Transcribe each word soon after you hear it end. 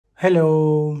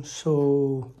Hello,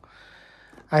 so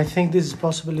I think this is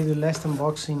possibly the last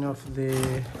unboxing of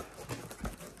the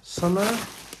summer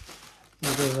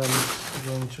because I'm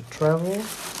going to travel,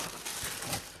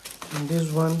 and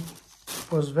this one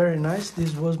was very nice.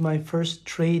 This was my first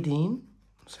trade-in,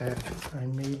 so I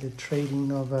made the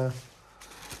trade-in of a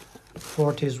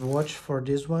 40s watch for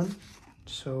this one,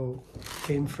 so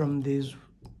came from this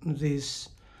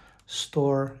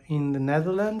store in the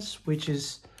Netherlands, which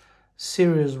is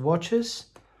Serious Watches.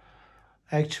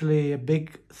 Actually, a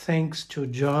big thanks to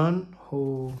John,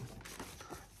 who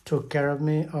took care of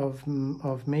me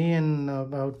and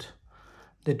about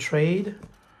the trade.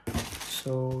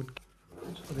 So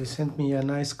they sent me a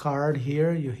nice card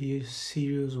here. You hear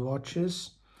Serious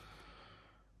Watches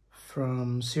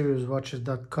from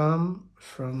seriouswatches.com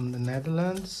from the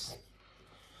Netherlands.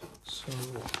 So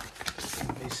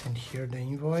they sent here the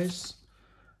invoice.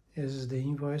 This is the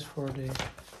invoice for the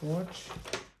watch.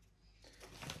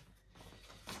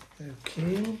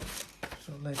 Okay,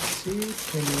 so let's see.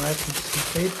 Can you wrap in some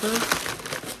paper?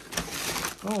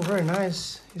 Oh, very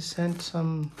nice. He sent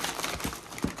some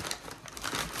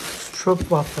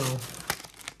stroopwafel.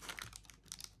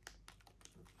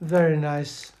 Very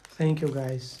nice. Thank you,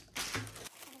 guys.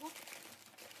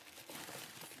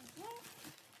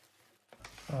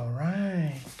 All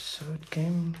right, so it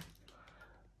came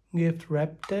gift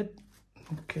wrapped.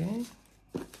 Okay,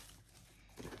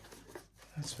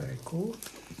 that's very cool.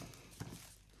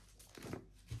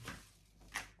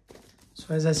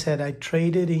 So as I said, I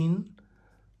traded in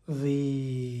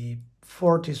the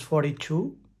 40s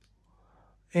 42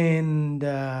 and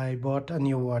I bought a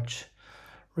new watch.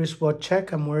 Wristwatch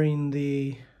check. I'm wearing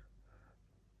the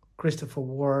Christopher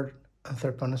Ward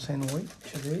Anthropocene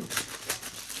today.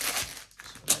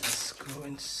 So let's go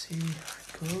and see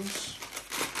how it goes.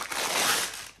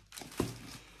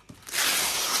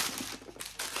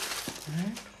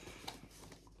 Right.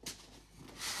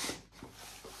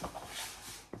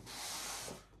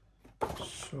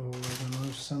 So I don't know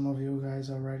if some of you guys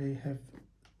already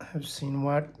have seen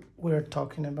what we're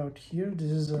talking about here.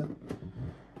 This is a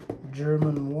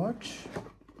German watch.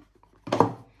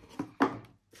 And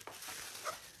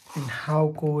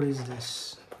how cool is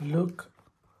this? Look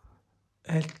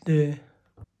at the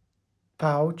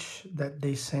pouch that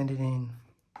they sent it in.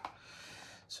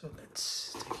 So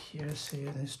let's take here, see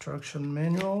the instruction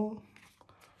manual.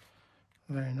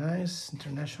 Very nice,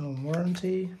 international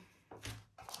warranty.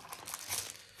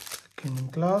 Cleaning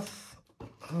cloth.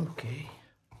 Okay.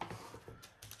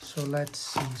 So let's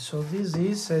see. So this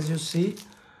is, as you see,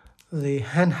 the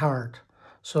Hanhart.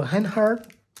 So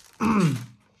Hanhart,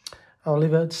 I'll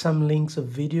leave out some links of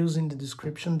videos in the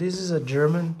description. This is a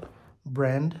German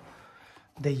brand.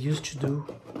 They used to do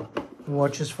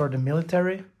watches for the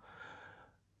military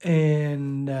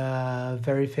and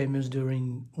very famous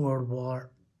during World War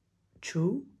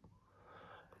II.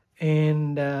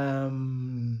 And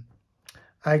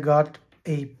I got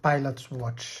a pilot's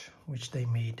watch, which they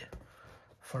made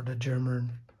for the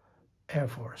German Air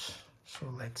Force. So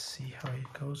let's see how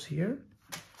it goes here.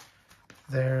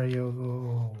 There you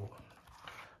go.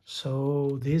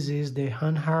 So this is the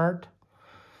Hanhart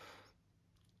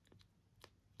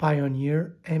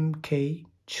Pioneer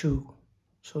MK2.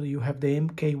 So you have the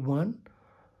MK1,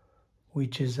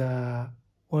 which is a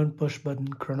one push button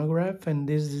chronograph, and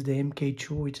this is the MK2,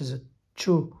 which is a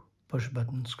two push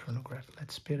buttons chronograph.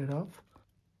 Let's speed it off.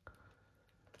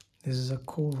 This is a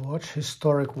cool watch,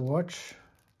 historic watch,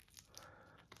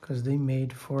 because they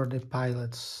made for the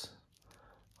pilots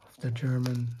of the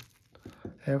German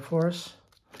Air Force.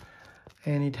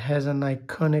 And it has an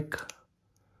iconic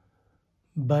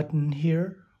button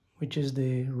here, which is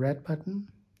the red button.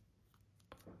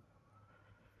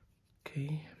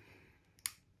 Okay.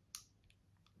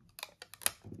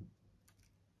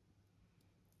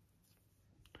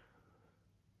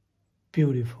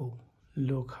 Beautiful.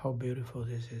 Look how beautiful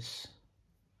this is.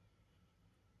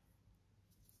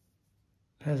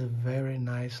 It has a very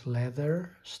nice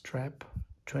leather strap,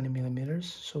 20 millimeters.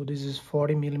 So this is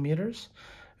 40 millimeters.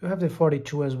 You have the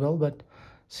 42 as well, but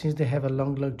since they have a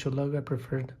long lug to lug, I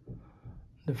preferred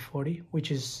the 40,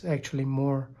 which is actually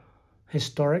more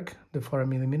historic, the 40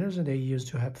 millimeters. And they used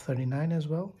to have 39 as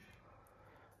well.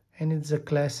 And it's a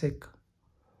classic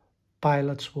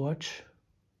pilot's watch.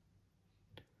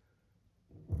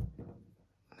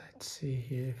 Let's see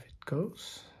here if it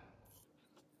goes.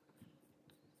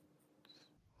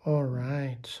 All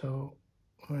right, so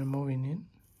we're moving in.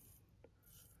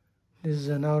 This is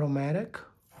an automatic.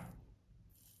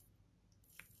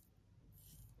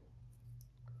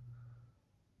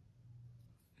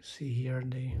 See here,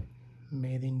 they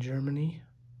made in Germany.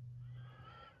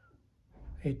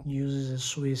 It uses a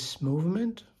Swiss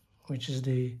movement, which is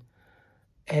the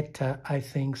ETA, I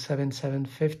think,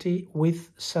 7750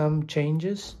 with some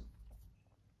changes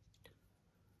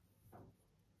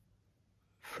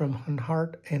from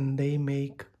Hanhart, and they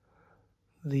make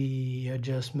the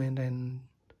adjustment and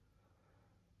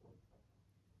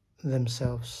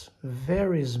themselves.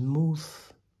 Very smooth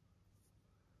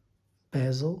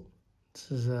bezel.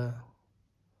 This is a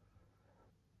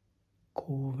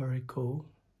cool, very cool.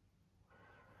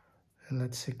 And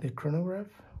let's see the chronograph.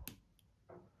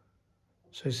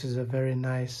 So this is a very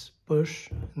nice push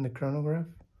in the chronograph.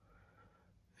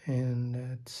 And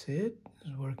that's it.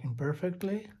 It's working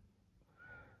perfectly.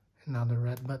 And now the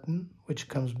red button, which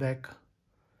comes back.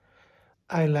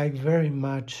 I like very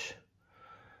much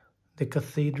the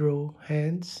cathedral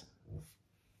hands.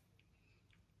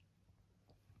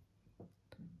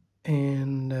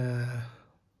 And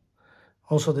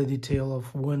also the detail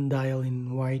of one dial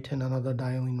in white and another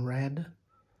dial in red.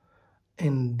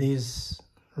 And this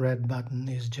red button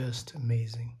is just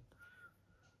amazing.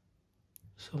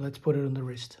 So let's put it on the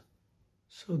wrist.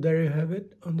 So there you have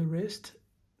it on the wrist.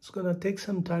 It's gonna take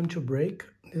some time to break.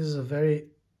 This is a very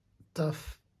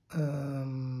tough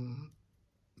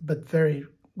but very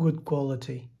good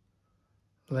quality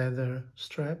leather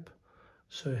strap.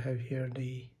 So you have here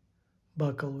the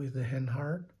buckle with the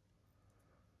Hanhart.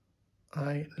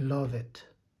 I love it.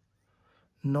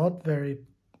 Not very,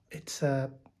 it's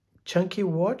a chunky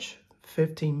watch,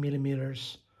 15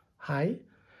 millimeters high,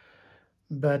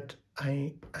 but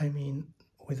I mean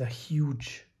with a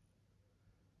huge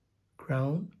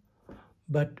crown,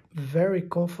 but very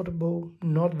comfortable,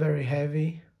 not very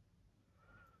heavy.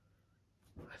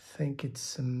 I think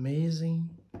it's amazing,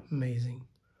 amazing.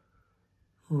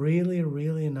 Really,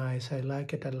 really nice. I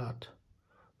like it a lot.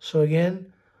 So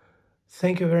again,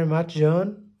 thank you very much,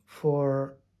 John,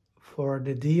 for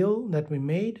the deal that we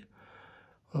made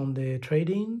on the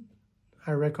trading.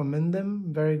 I recommend them.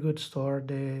 Very good store,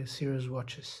 the Series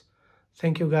watches.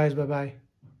 Thank you guys.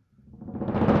 Bye-bye.